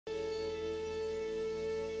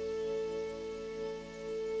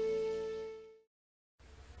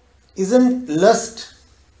Isn't lust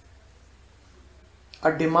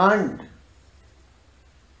a demand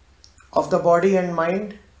of the body and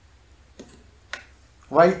mind,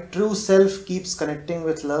 while true self keeps connecting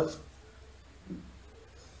with love?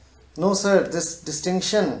 No, sir, this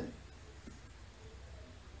distinction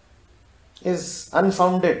is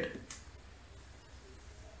unfounded.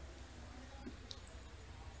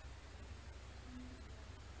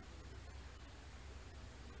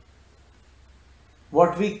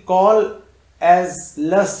 What we call as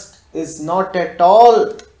lust is not at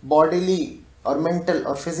all bodily or mental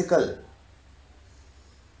or physical.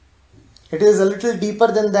 It is a little deeper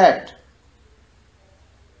than that.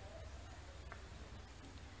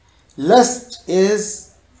 Lust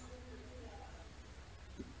is,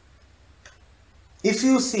 if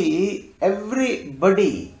you see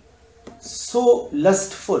everybody so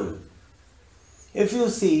lustful, if you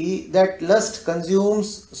see that lust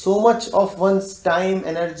consumes so much of one's time,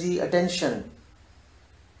 energy, attention,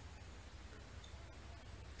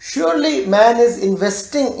 surely man is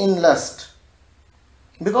investing in lust,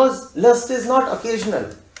 because lust is not occasional,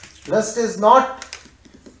 lust is not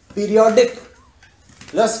periodic,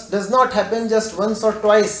 lust does not happen just once or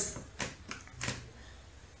twice.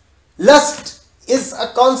 Lust is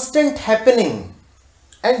a constant happening,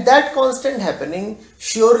 and that constant happening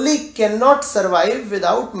surely cannot survive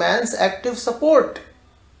without man's active support.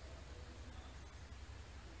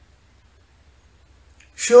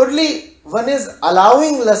 Surely one is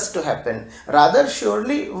allowing lust to happen, rather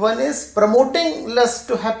surely one is promoting lust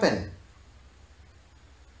to happen.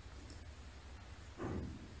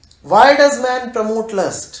 Why does man promote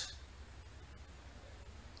lust?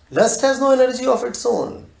 Lust has no energy of its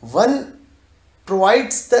own. One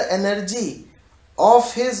provides the energy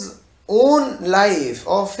of his own life,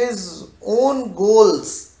 of his own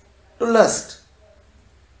goals to lust.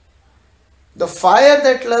 The fire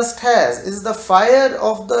that lust has is the fire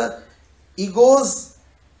of the ego's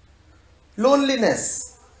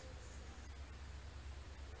loneliness.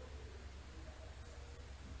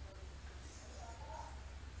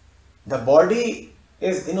 The body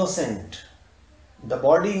is innocent. The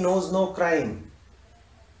body knows no crime.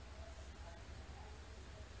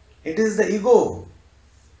 It is the ego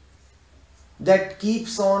that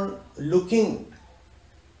keeps on looking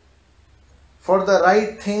for the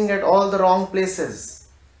right thing at all the wrong places.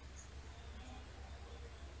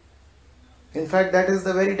 In fact, that is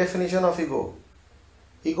the very definition of ego.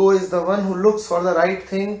 Ego is the one who looks for the right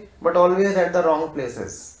thing but always at the wrong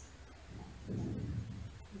places.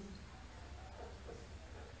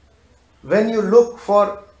 When you look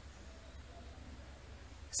for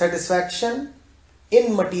satisfaction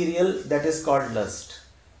in material, that is called lust.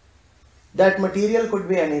 That material could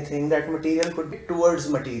be anything, that material could be towards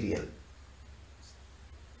material.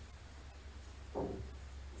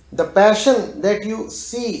 The passion that you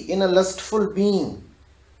see in a lustful being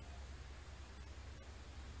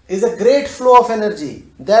is a great flow of energy.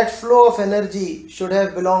 That flow of energy should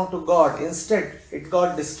have belonged to God. Instead, it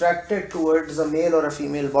got distracted towards a male or a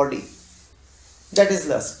female body. That is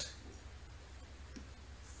lust.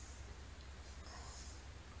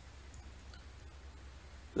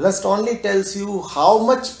 Lust only tells you how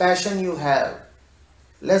much passion you have.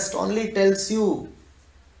 Lust only tells you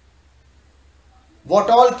what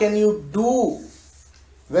all can you do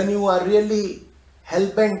when you are really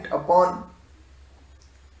hell-bent upon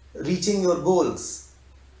reaching your goals.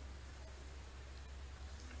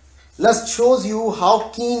 Lust shows you how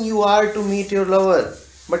keen you are to meet your lover,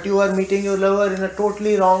 but you are meeting your lover in a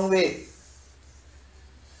totally wrong way.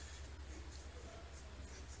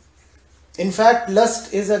 In fact,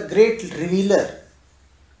 lust is a great revealer.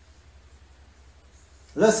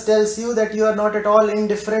 Lust tells you that you are not at all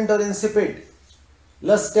indifferent or insipid.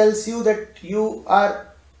 Lust tells you that you are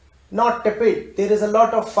not tepid. There is a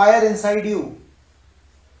lot of fire inside you.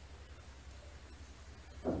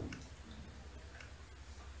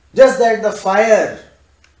 Just that the fire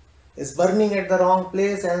is burning at the wrong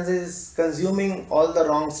place and is consuming all the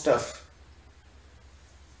wrong stuff.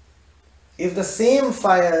 If the same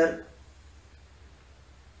fire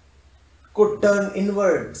could turn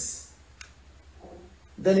inwards,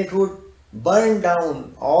 then it would burn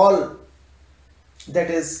down all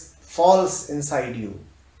that is false inside you.